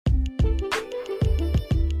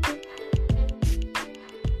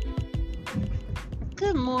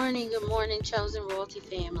Good morning, Chosen Royalty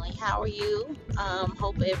family. How are you?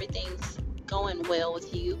 Hope everything's going well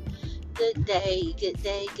with you. Good day, good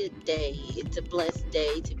day, good day. It's a blessed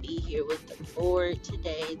day to be here with the Lord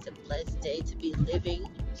today. It's a blessed day to be living.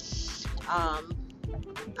 Um,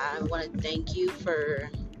 I want to thank you for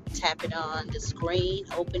tapping on the screen,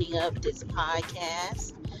 opening up this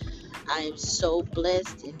podcast. I am so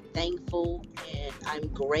blessed and thankful, and I'm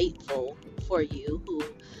grateful for you who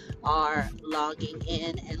are logging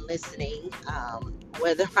in and listening.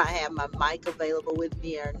 Whether I have my mic available with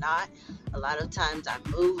me or not, a lot of times I'm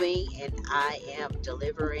moving and I am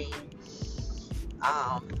delivering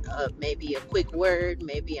maybe a quick word,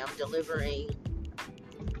 maybe I'm delivering,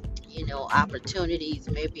 opportunities,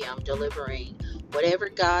 maybe I'm delivering whatever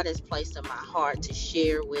God has placed in my heart to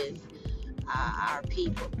share with our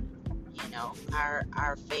people,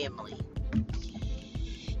 our family.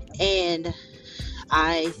 And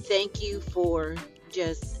I thank you for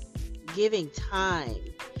just giving time.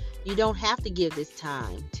 You don't have to give this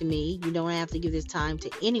time to me. You don't have to give this time to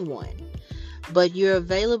anyone. But you're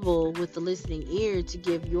available with the listening ear to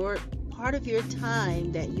give your part of your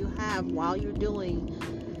time that you have while you're doing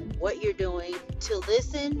what you're doing to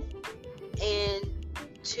listen and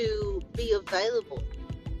to be available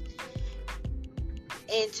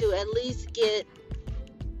and to at least get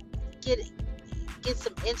get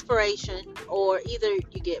some inspiration, or either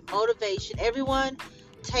you get motivation. Everyone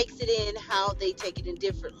takes it in how they take it in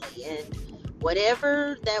differently, and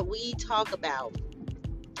whatever that we talk about,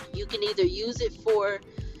 you can either use it for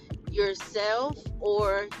yourself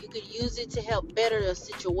or you could use it to help better the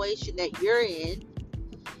situation that you're in,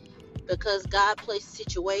 because God placed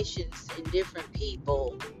situations in different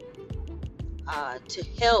people to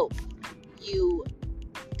help you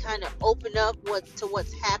kind of open up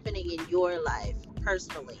what's happening in your life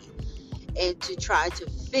personally, and to try to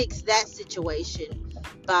fix that situation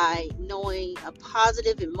by knowing a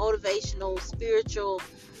positive and motivational spiritual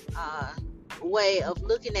uh, way of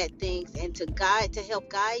looking at things, and to help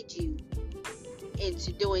guide you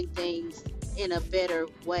into doing things in a better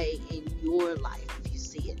way in your life if you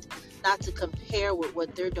see it, not to compare with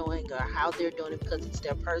what they're doing or how they're doing it, because it's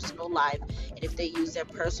their personal life, and if they use their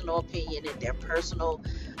personal opinion and their personal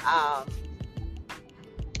um,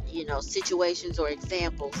 situations or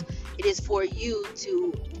examples. It is for you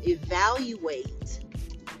to evaluate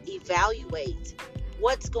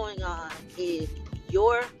what's going on in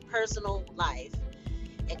your personal life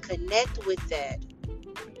and connect with that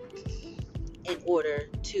in order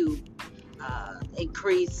to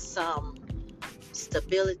increase some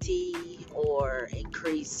stability, or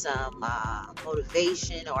increase some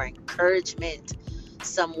motivation or encouragement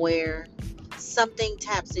somewhere. Something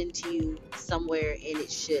taps into you somewhere and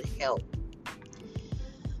it should help.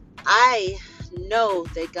 I know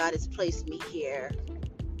that God has placed me here.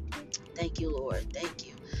 Thank you, Lord. Thank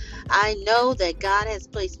you. I know that God has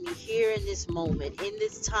placed me here in this moment, in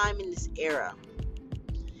this time, in this era,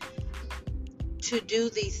 to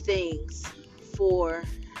do these things for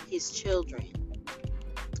His children.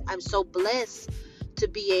 I'm so blessed to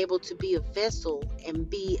be able to be a vessel and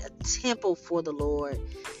be a temple for the Lord,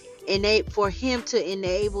 and for Him to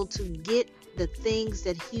enable to get the things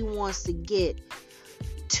that He wants to get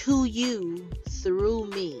to you through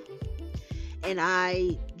me. And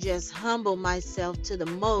I just humble myself to the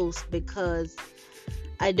most, because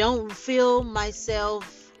I don't feel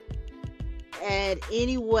myself at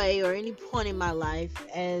any way or any point in my life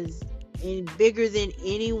as any bigger than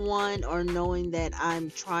anyone, or knowing that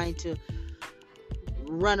I'm trying to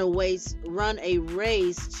run a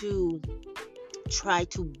race to try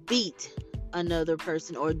to beat another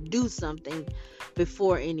person or do something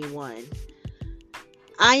before anyone.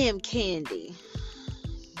 I am Candy.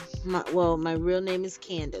 My real name is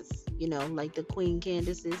Candace, like the Queen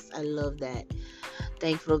Candace is. I love that.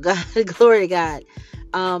 Thankful God, glory to God.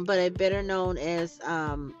 But I better known as,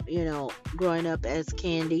 growing up as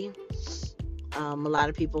Candy. A lot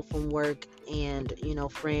of people from work and,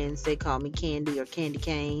 friends, they call me Candy or Candy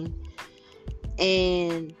Cane.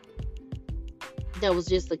 And that was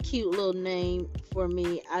just a cute little name for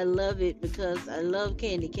me. I love it because I love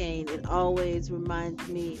candy cane. It always reminds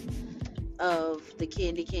me of the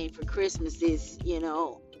candy cane for Christmases,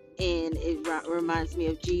 and it reminds me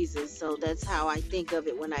of Jesus. So that's how I think of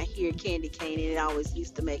it when I hear candy cane, and it always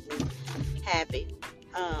used to make me happy.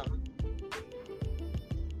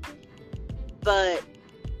 But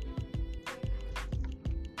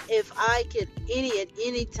if I could at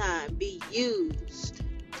any time be used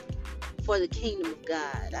for the kingdom of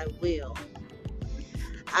God, I will.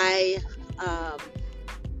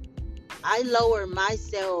 I lower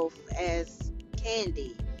myself as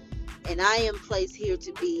Candy And I am placed here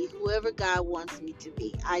to be whoever God wants me to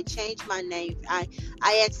be. I change my name. I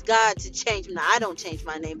ask God to change me. I don't change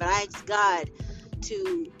my name, but I ask God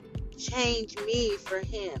to change me for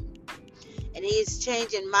Him. And He is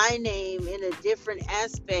changing my name in a different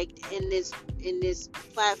aspect in this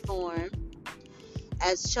platform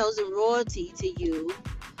as chosen royalty to you,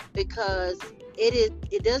 because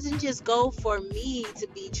it doesn't just go for me to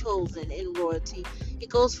be chosen in royalty. It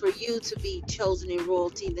goes for you to be chosen in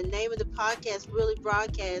royalty. The name of the podcast really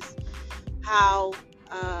broadcasts how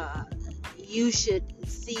you should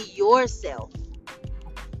see yourself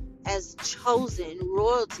as chosen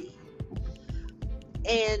royalty.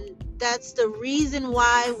 And that's the reason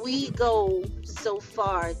why we go so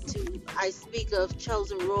far to, I speak of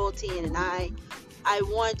chosen royalty, and I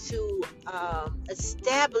want to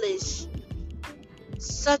establish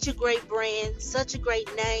such a great brand, such a great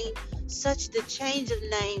name, such the change of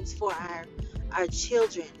names for our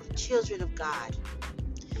children of God.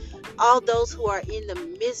 All those who are in the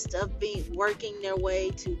midst of working their way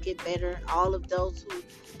to get better, all of those who,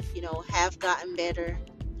 have gotten better,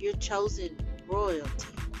 you're chosen royalty.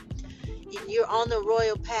 And you're on the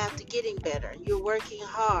royal path to getting better. You're working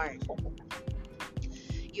hard.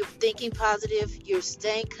 You're thinking positive. You're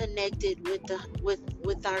staying connected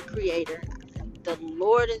with our Creator, the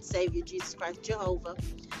Lord and Savior Jesus Christ, Jehovah.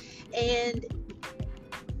 And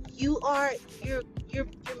you're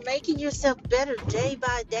making yourself better day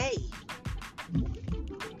by day.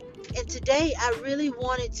 And today I really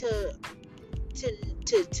wanted to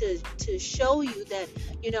show you that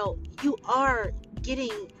you are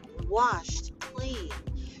getting washed clean.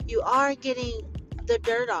 You are getting the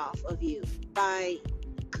dirt off of you by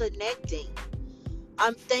connecting.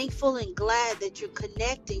 I'm thankful and glad that you're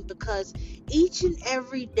connecting, because each and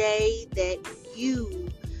every day that you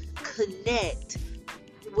connect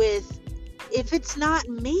with, if it's not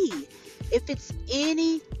me, if it's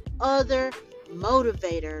any other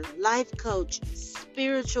motivator, life coach,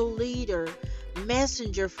 spiritual leader,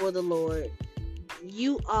 messenger for the Lord,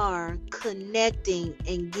 you are connecting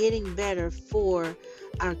and getting better for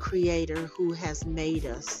our Creator who has made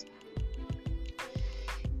us.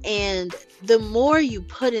 And the more you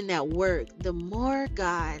put in that work, the more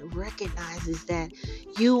God recognizes that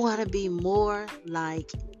you want to be more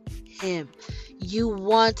like Him. You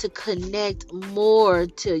want to connect more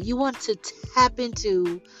you want to tap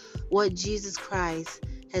into what Jesus Christ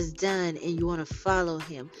has done, and you want to follow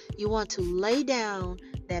Him. You want to lay down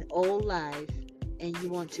that old life, and you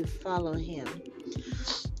want to follow Him.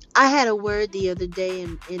 I had a word the other day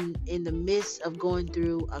in the midst of going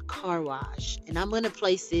through a car wash, and I'm going to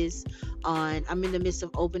place this on. I'm in the midst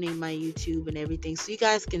of opening my YouTube and everything, so you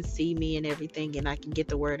guys can see me and everything, and I can get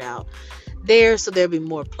the word out there, so there'll be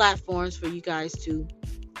more platforms for you guys to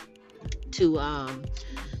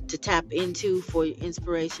tap into for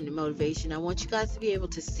inspiration and motivation. I want you guys to be able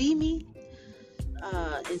to see me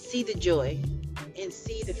and see the joy and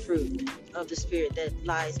see the fruit of the Spirit that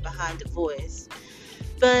lies behind the voice.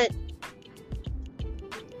 But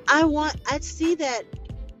I'd see that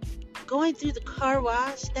going through the car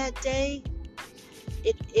wash that day,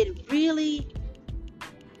 it really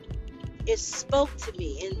spoke to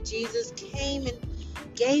me, and Jesus came and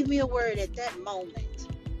gave me a word at that moment.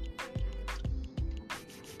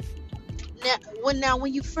 Now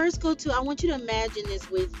when you first go to, I want you to imagine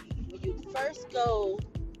this with me. When you first go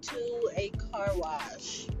to a car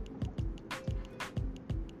wash,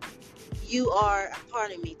 you are,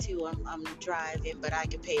 pardon me too, I'm driving, but I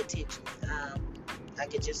can pay attention. I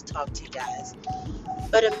could just talk to you guys.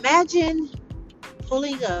 But imagine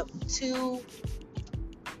pulling up to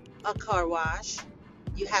a car wash.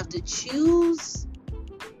 You have to choose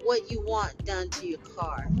what you want done to your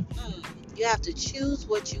car. You have to choose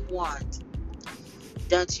what you want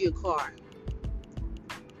done to your car.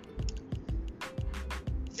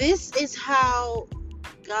 This is how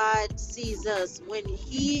God sees us when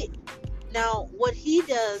what He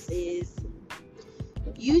does is,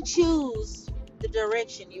 you choose the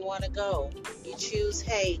direction you want to go. You choose,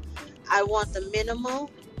 hey, I want the minimal.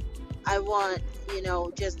 I want,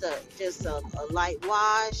 just a light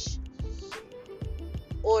wash.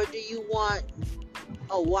 Or do you want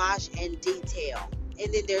a wash and detail?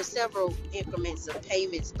 And then there's several increments of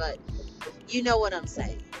payments, but you know what I'm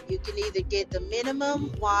saying. You can either get the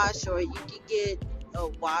minimum wash, or you can get a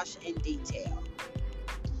wash and detail.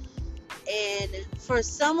 And for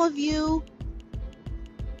some of you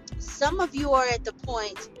are at the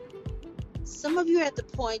point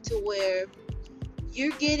to where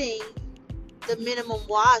you're getting the minimum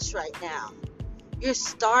wash right now.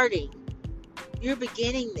 You're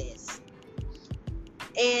beginning this.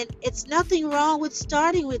 And it's nothing wrong with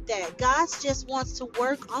starting with that. God just wants to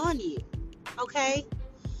work on you. Okay?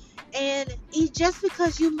 And just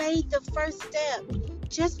because you made the first step,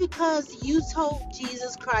 just because you told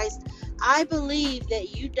Jesus Christ, I believe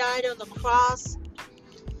that you died on the cross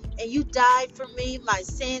and you died for me, my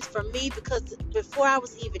sins for me, because before I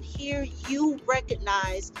was even here, you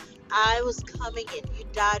recognized I was coming and you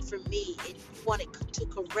died for me and you wanted to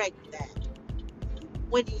correct that.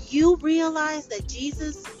 When you realize that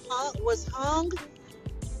Jesus was hung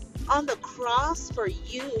on the cross for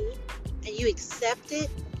you and you accept it,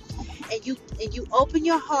 and you open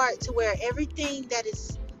your heart to where everything that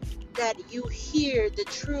you hear, the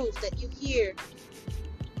truth that you hear,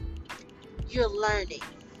 you're learning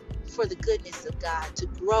for the goodness of God, to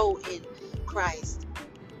grow in Christ.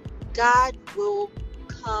 God will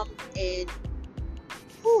come and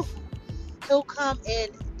he'll come, and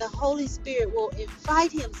the Holy Spirit will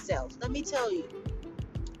invite himself. Let me tell you,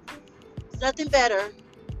 it's nothing better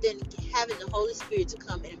than having the Holy Spirit to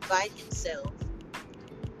come and invite himself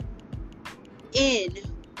in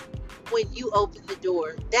when you open the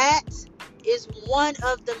door. That is one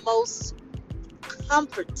of the most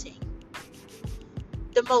comforting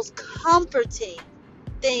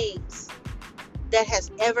things that has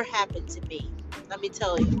ever happened to me. Let me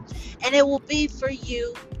tell you. And it will be for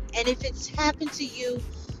you. And if it's happened to you,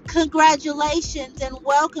 congratulations and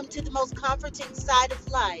welcome to the most comforting side of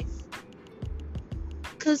life.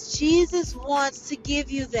 Because Jesus wants to give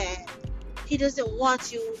you that. He doesn't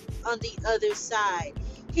want you on the other side.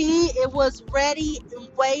 He was ready and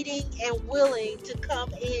waiting and willing to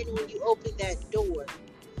come in when you open that door.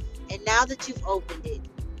 And now that you've opened it,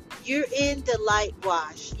 you're in the light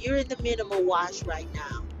wash. You're in the minimal wash right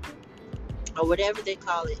now. Or whatever they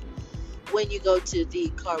call it when you go to the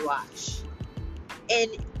car wash.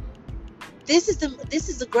 And this is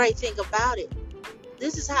the great thing about it.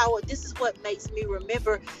 This is what makes me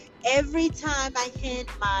remember every time I hand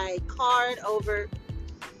my card over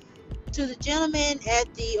to the gentleman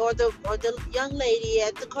at the young lady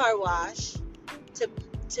at the car wash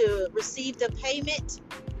to receive the payment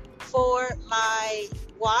for my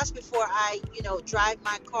wash before I, drive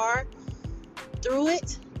my car through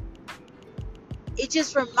it. It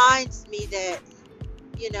just reminds me that,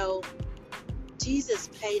 Jesus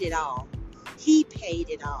paid it all. He paid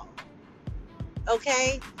it all.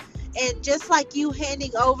 Okay? And just like you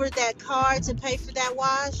handing over that card to pay for that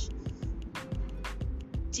wash,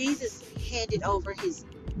 Jesus handed over his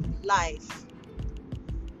life.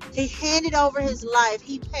 He handed over his life.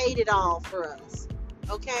 He paid it all for us.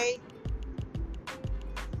 Okay?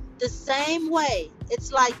 The same way,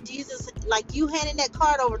 it's like Jesus, like you handing that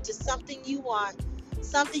card over to something you want,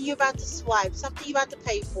 something you're about to swipe, something you're about to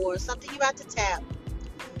pay for, something you're about to tap.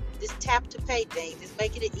 This tap to pay thing is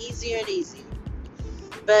making it easier and easier.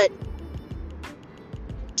 But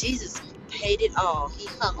Jesus paid it all. He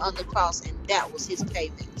hung on the cross and that was his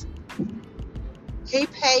payment. He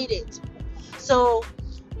paid it. So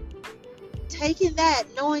taking that,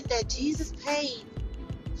 knowing that Jesus paid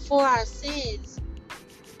for our sins,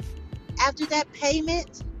 after that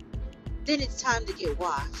payment, then it's time to get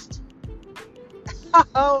washed.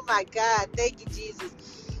 Oh my God, thank you, Jesus.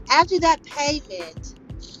 After that payment,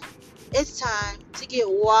 it's time to get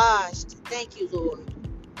washed. Thank you, Lord.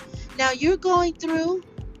 Now you're going through.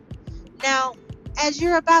 Now, as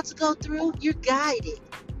you're about to go through, you're guided.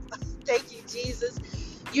 Thank you, Jesus.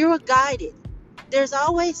 You're guided. There's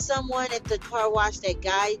always someone at the car wash that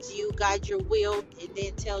guides your wheel, and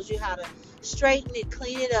then tells you how to straighten it,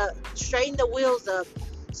 clean it up, straighten the wheels up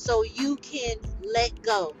so you can let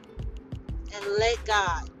go and let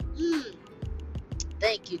God.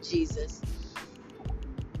 Thank you, Jesus.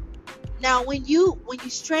 Now, when you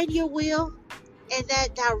straighten your wheel and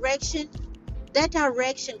that direction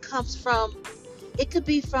comes from, it could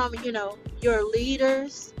be from, your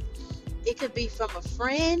leaders. It could be from a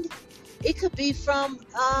friend. It could be from,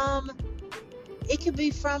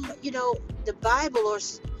 the Bible, or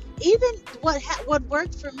even what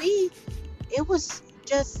worked for me. It was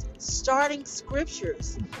just starting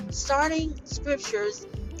scriptures, and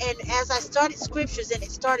as I started scriptures and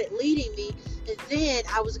it started leading me, and then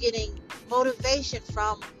I was getting motivation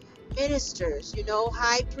from ministers,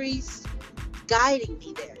 high priests, guiding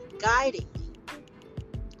me.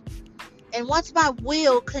 And once my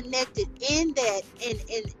will connected in that, and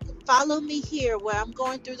follow me here where I'm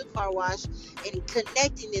going through the car wash and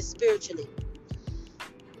connecting this spiritually.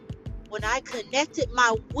 When I connected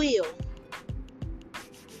my will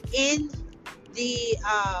in the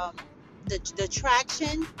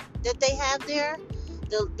traction that they have there,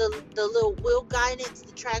 the little wheel guidance,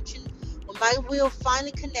 the traction, When my wheel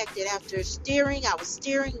finally connected, after steering, I was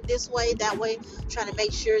steering this way, that way, trying to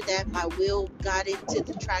make sure that my wheel got into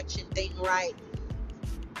the traction thing right.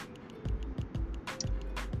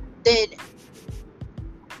 Then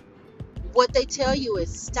what they tell you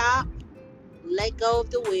is stop, let go of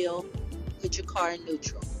the wheel, put your car in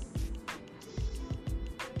neutral.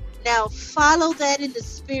 Now follow that in the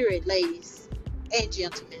spirit, ladies and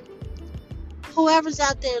gentlemen. Whoever's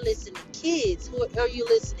out there listening, kids, who are you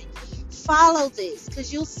listening? Follow this,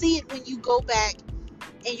 because you'll see it when you go back,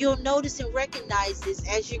 and you'll notice and recognize this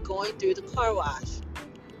as you're going through the car wash.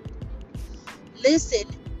 Listen,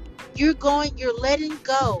 you're letting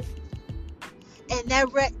go, and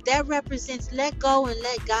that represents let go and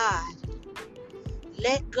let God.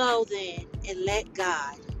 Let go then and let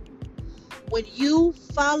God. When you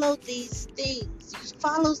follow these things, you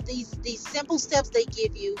follow these simple steps they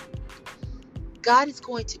give you, God is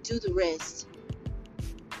going to do the rest.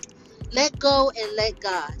 Let go and let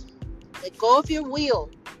God. Let go of your wheel.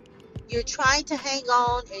 You're trying to hang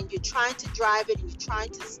on, and you're trying to drive it, and you're trying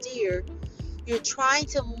to steer. You're trying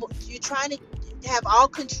to have all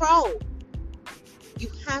control. You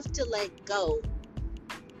have to let go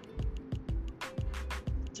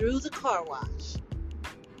through the car wash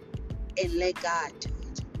and let God do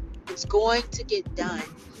it. It's going to get done.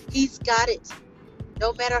 He's got it.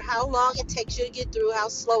 No matter how long it takes you to get through, how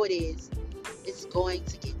slow it is, it's going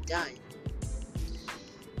to get done.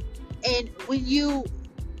 And when you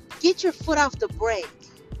get your foot off the brake,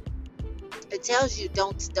 it tells you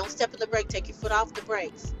don't step on the brake, take your foot off the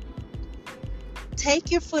brakes. Take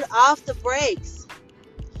your foot off the brakes,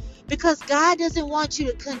 because God doesn't want you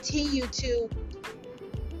to continue to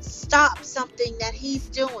stop something that He's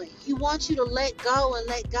doing. He wants you to let go and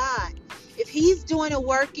let God. If He's doing a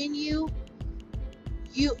work in you,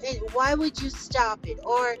 why would you stop it?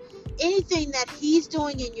 Or anything that He's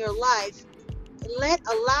doing in your life,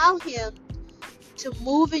 allow Him to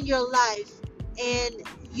move in your life, and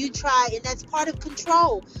you try, and that's part of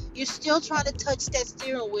control. You're still trying to touch that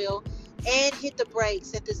steering wheel and hit the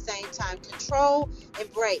brakes at the same time. Control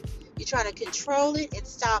and brake. You're trying to control it and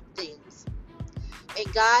stop things.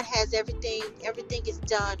 And God has everything is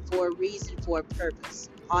done for a reason, for a purpose,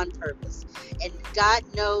 on purpose. And God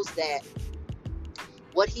knows that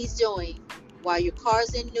what He's doing while your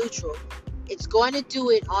car's in neutral, it's going to do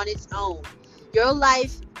it on its own. Your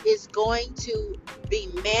life is going to be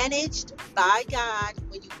managed by God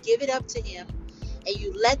when you give it up to Him, and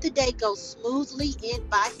you let the day go smoothly in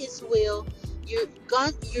by His will. You're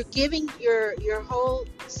giving your whole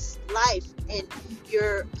life and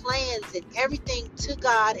your plans and everything to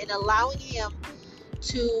God, and allowing Him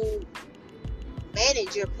to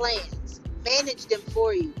manage your plans, manage them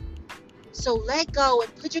for you. So let go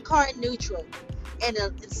and put your car in neutral, and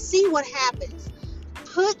see what happens.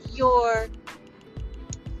 Put your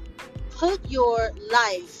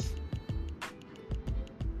life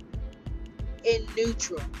in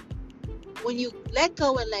neutral when you let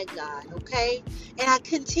go and let God, okay? And I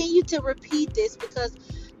continue to repeat this because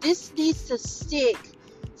this needs to stick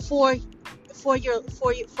for life,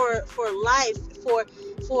 for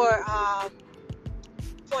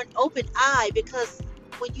an open eye, because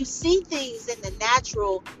when you see things in the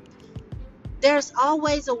natural, there's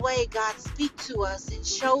always a way God speaks to us and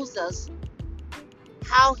shows us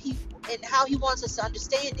how He wants us to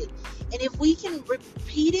understand it. And if we can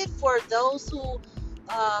repeat it for those who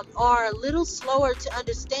are a little slower to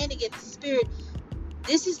understanding in the spirit,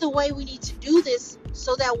 this is the way we need to do this,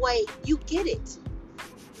 so that way you get it.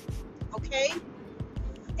 Okay?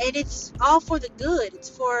 And it's all for the good. It's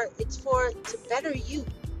for to better you.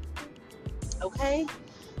 Okay?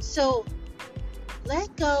 So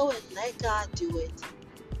let go and let God do it.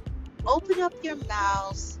 Open up your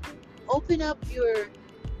mouths. Open up your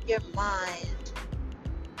mind.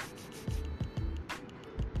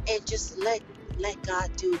 And just let God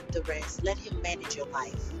do the rest. Let Him manage your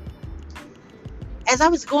life. As I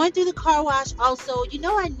was going through the car wash also,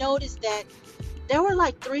 I noticed that there were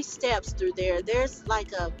like 3 steps through there. There's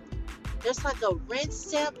like a rinse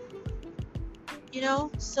step,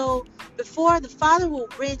 so before the Father will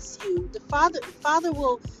rinse you, the Father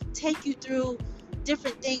will take you through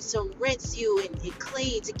different things to rinse you and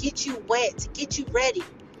clean, to get you wet, to get you ready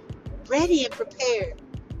and prepared.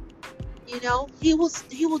 He will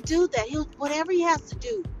do that. Whatever He has to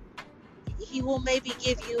do, He will maybe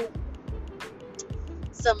give you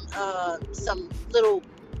some little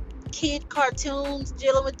kid cartoons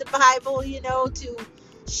dealing with the Bible, to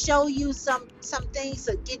show you some things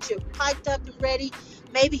to get you piped up and ready.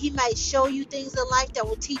 Maybe He might show you things in life that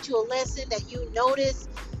will teach you a lesson that you notice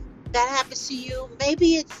that happens to you.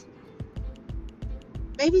 Maybe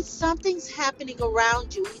Maybe something's happening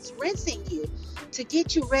around you. He's rinsing you to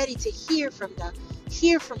get you ready to hear from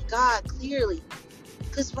God clearly.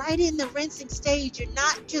 Because right in the rinsing stage, you're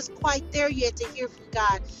not just quite there yet to hear from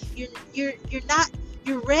God. You're not.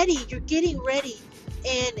 You're ready. You're getting ready,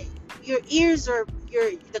 and your ears are.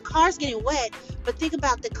 The car's getting wet. But think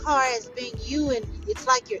about the car as being you, and it's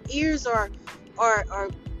like your ears are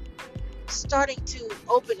starting to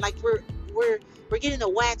open. Like we're getting the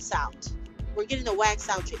wax out. We're getting the wax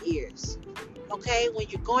out your ears. Okay, when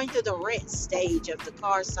you're going through the rinse stage of the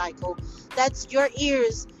car cycle, that's your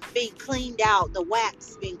ears being cleaned out, the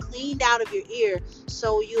wax being cleaned out of your ear,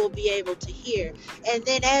 so you'll be able to hear. And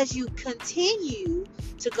then as you continue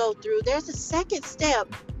to go through, there's a second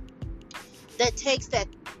step that takes that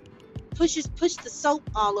push the soap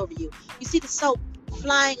all over you. You see the soap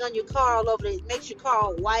flying on your car all over it makes your car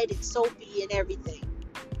all white and soapy and everything.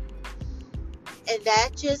 And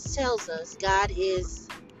that just tells us God is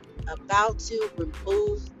about to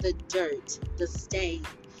remove the dirt, the stain.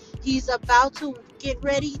 He's about to get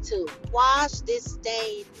ready to wash this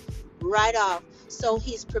stain right off. So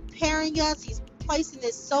he's preparing us. He's placing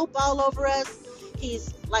this soap all over us.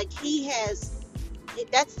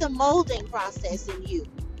 That's the molding process in you.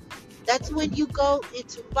 That's when you go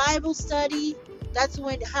into Bible study. That's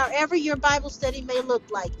when, however your Bible study may look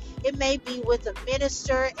like. It may be with a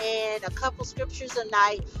minister and a couple scriptures a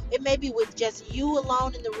night. It may be with just you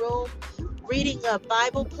alone in the room, reading a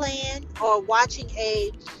Bible plan, or watching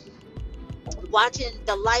the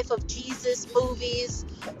Life of Jesus movies,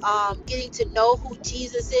 getting to know who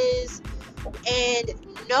Jesus is, and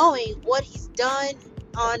knowing what he's done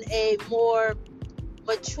on a more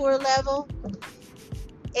mature level.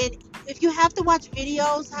 And if you have to watch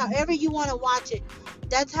videos, however you want to watch it,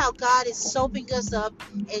 that's how God is soaping us up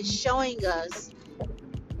and showing us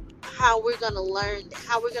how we're going to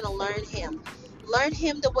learn him. Learn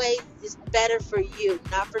him the way is better for you,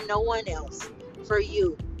 not for no one else, for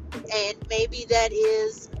you. And maybe that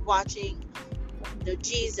is watching the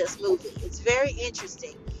Jesus movie. It's very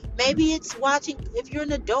interesting. Maybe it's watching, if you're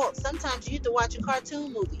an adult, sometimes you have to watch a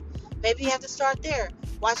cartoon movie. Maybe you have to start there.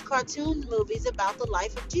 Watch cartoon movies about the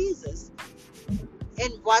life of Jesus.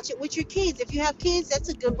 And watch it with your kids. If you have kids, that's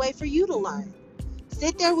a good way for you to learn.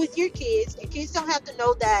 Sit there with your kids. Your kids don't have to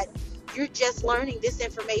know that you're just learning this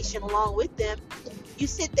information along with them. You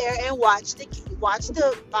sit there and watch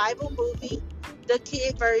the Bible movie, the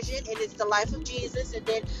kid version, and it's the life of Jesus, and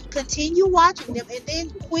then continue watching them, and then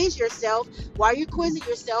quiz yourself. While you're quizzing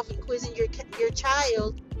yourself and quizzing your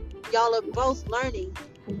child, y'all are both learning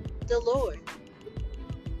the Lord.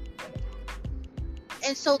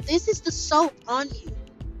 And so this is the soap on you.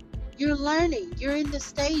 You're learning. You're in the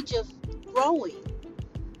stage of growing.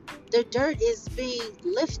 The dirt is being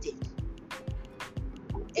lifted.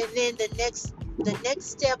 And then the next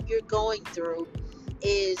step you're going through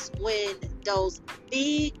is when those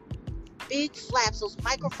big flaps, those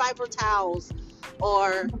microfiber towels,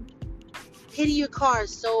 are hitting your car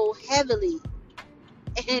so heavily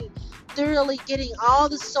and thoroughly getting all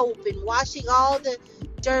the soap and washing all the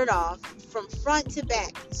dirt off from front to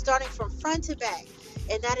back, starting from front to back.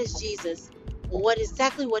 And that is Jesus.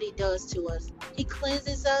 Exactly what he does to us. He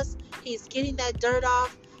cleanses us. He's getting that dirt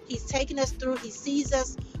off. He's taking us through. He sees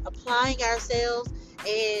us applying ourselves,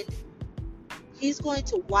 and he's going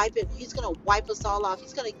to wipe it. He's going to wipe us all off.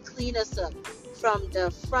 He's going to clean us up from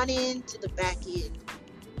the front end to the back end.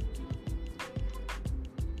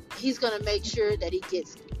 He's going to make sure that he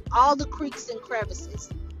gets all the creaks and crevices.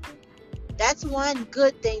 That's one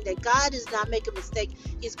good thing, that God does not make a mistake.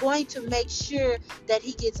 He's going to make sure that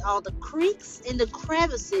he gets all the creaks and the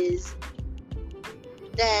crevices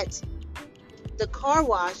that the car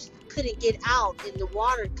wash couldn't get out, and the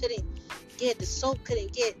water couldn't get, the soap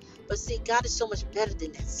couldn't get. But see, God is so much better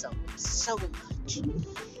than that soap. So much.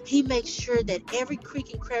 He makes sure that every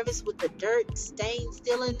creak and crevice with the dirt stain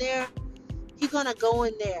still in there, he's going to go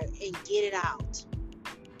in there and get it out.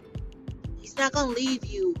 He's not going to leave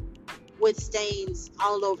you with stains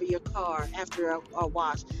all over your car after a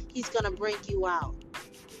wash. He's going to bring you out.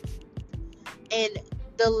 And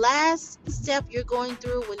the last step you're going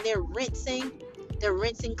through when they're rinsing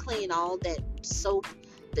clean all that soap,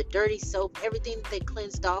 the dirty soap, everything that they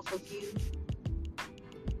cleansed off of you.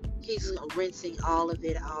 He's rinsing all of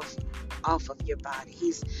it off of your body.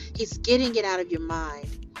 He's getting it out of your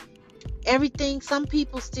mind. Everything, some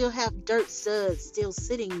people still have dirt suds still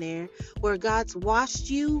sitting there where God's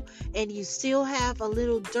washed you, and you still have a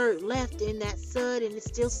little dirt left in that sud, and it's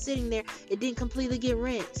still sitting there. It didn't completely get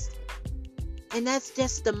rinsed. And that's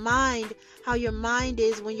just the mind, how your mind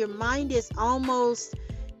is. When your mind is almost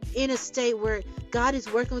in a state where God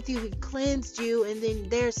is working with you, He cleansed you, and then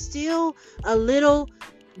there's still a little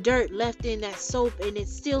dirt left in that soap and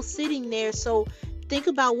it's still sitting there. So think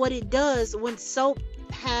about what it does when soap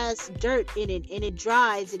has dirt in it and it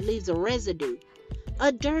dries, it leaves a residue,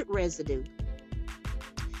 a dirt residue.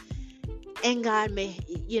 And God may,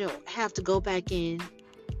 have to go back in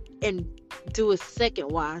and do a second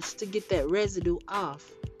wash to get that residue off.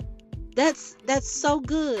 That's so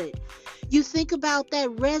good. You think about that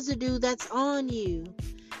residue that's on you.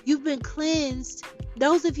 You've been cleansed.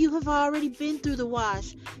 Those of you who have already been through the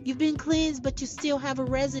wash, you've been cleansed, but you still have a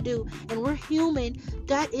residue. And we're human.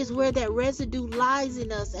 That is where that residue lies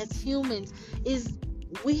in us as humans. Is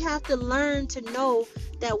we have to learn to know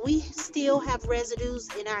that we still have residues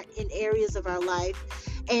in areas of our life.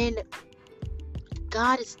 And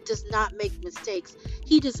God does not make mistakes.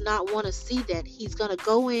 He does not want to see that. He's going to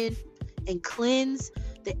go in and cleanse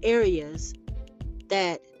the areas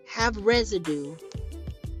that have residue.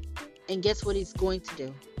 And guess what He's going to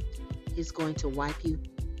do? He's going to wipe you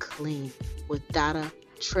clean without a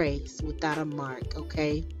trace, without a mark,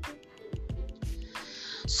 okay?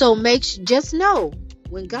 So just know,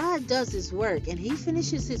 when God does His work and He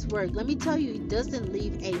finishes His work, let me tell you, He doesn't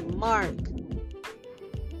leave a mark.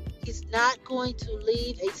 He's not going to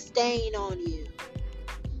leave a stain on you.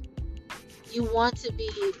 You want to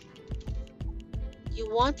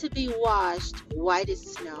be washed white as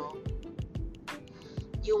snow.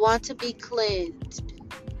 You want to be cleansed.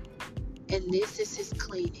 And this is His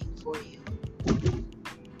cleaning for you.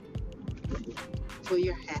 For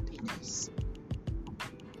your happiness.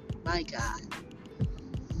 My God.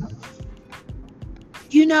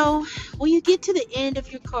 When you get to the end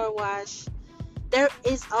of your car wash, there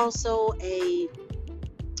is also a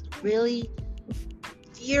really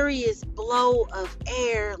furious blow of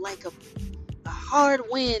air, like a hard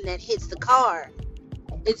wind that hits the car.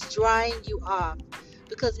 It's drying you off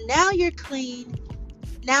because now you're clean.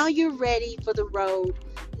 Now you're ready for the road.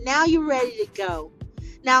 Now you're ready to go.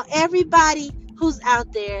 Now everybody who's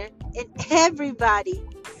out there and everybody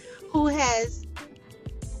who has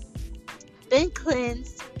been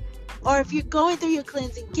cleansed, or if you're going through your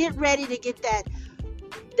cleansing, get ready to get that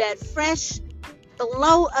fresh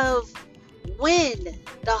blow of wind,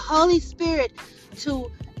 the Holy Spirit,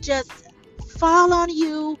 to just fall on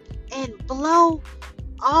you and blow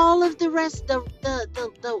all of the rest, the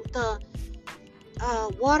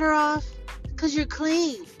water off, because you're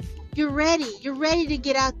clean. You're ready to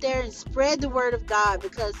get out there and spread the word of God,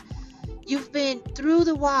 because you've been through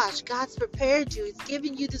the wash. God's prepared you. He's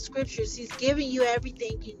given you the scriptures. He's giving you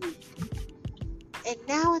everything you need. And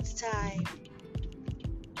now it's time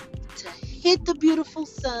to hit the beautiful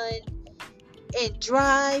sun and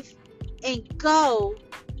drive and go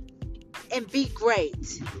and be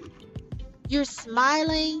great. You're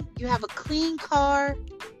smiling, you have a clean car,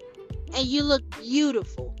 and you look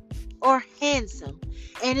beautiful or handsome.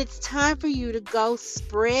 And it's time for you to go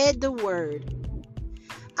spread the word.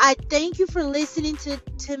 I thank you for listening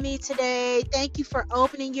to me today. Thank you for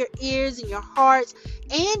opening your ears and your hearts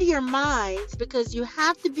and your minds, because you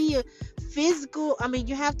have to be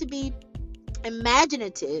you have to be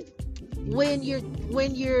imaginative when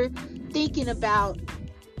you're thinking about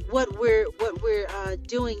what we're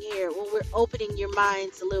doing here, when we're opening your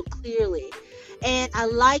minds a little clearly. And I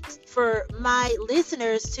like for my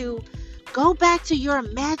listeners to go back to your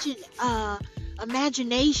imagination,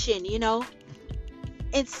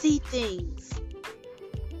 and see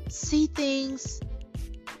things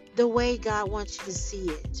the way God wants you to see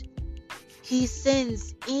it. He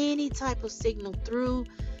sends any type of signal through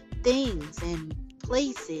things and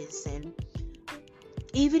places, and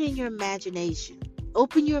even in your imagination.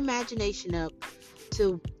 Open your imagination up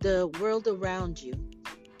to the world around you,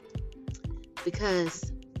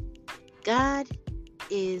 because God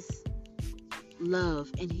is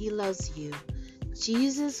love and He loves you.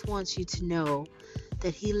 Jesus wants you to know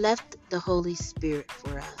that He left the Holy Spirit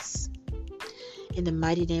for us. In the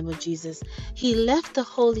mighty name of Jesus, He left the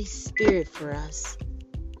Holy Spirit for us.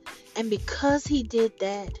 And because He did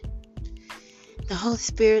that, the Holy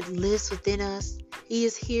Spirit lives within us. He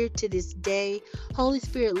is here to this day. Holy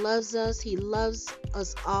Spirit loves us. He loves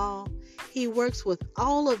us all. He works with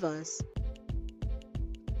all of us.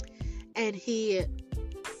 And He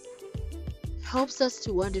helps us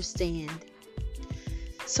to understand.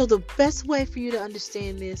 So the best way for you to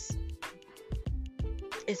understand this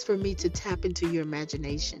is for me to tap into your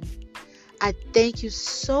imagination. I thank you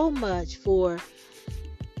so much for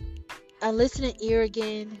a listening ear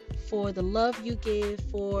again, for the love you give,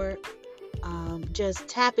 for just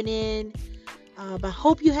tapping in. I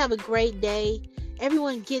hope you have a great day,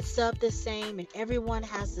 everyone gets up the same and everyone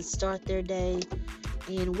has to start their day.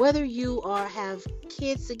 And whether you have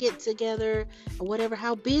kids to get together or whatever,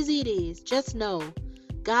 how busy it is, just know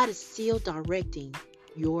God is still directing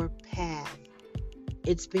your path.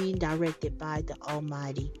 It's being directed by the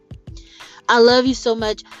Almighty. I love you so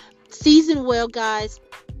much. Season well, guys,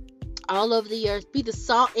 all over the earth. Be the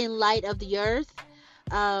salt and light of the earth.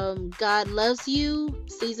 God loves you.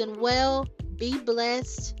 Season well. Be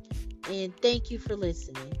blessed. And thank you for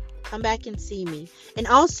listening. Come back and see me. And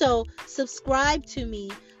also, subscribe to me.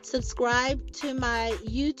 Subscribe to my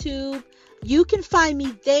YouTube. You can find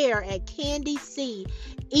me there at Candy C.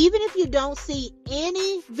 Even if you don't see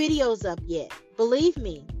any videos up yet, believe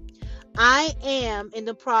me, I am in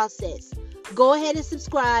the process. Go ahead and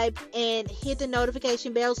subscribe and hit the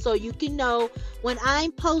notification bell so you can know when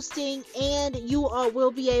I'm posting, and you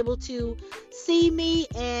will be able to see me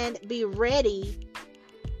and be ready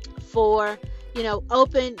for,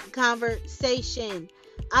 open conversation.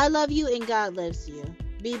 I love you and God loves you.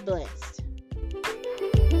 Be blessed.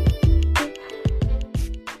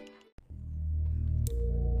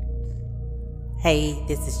 Hey,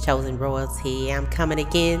 this is Chosen Royalty. I'm coming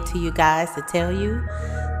again to you guys to tell you,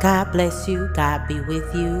 God bless you, God be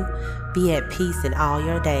with you, be at peace in all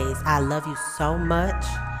your days. I love you so much.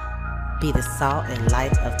 Be the salt and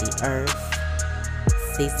light of the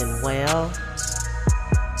earth. Season well.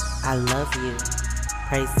 I love you.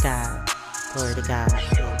 Praise God. Glory to God.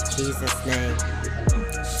 In Jesus' name.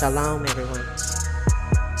 Shalom, everyone.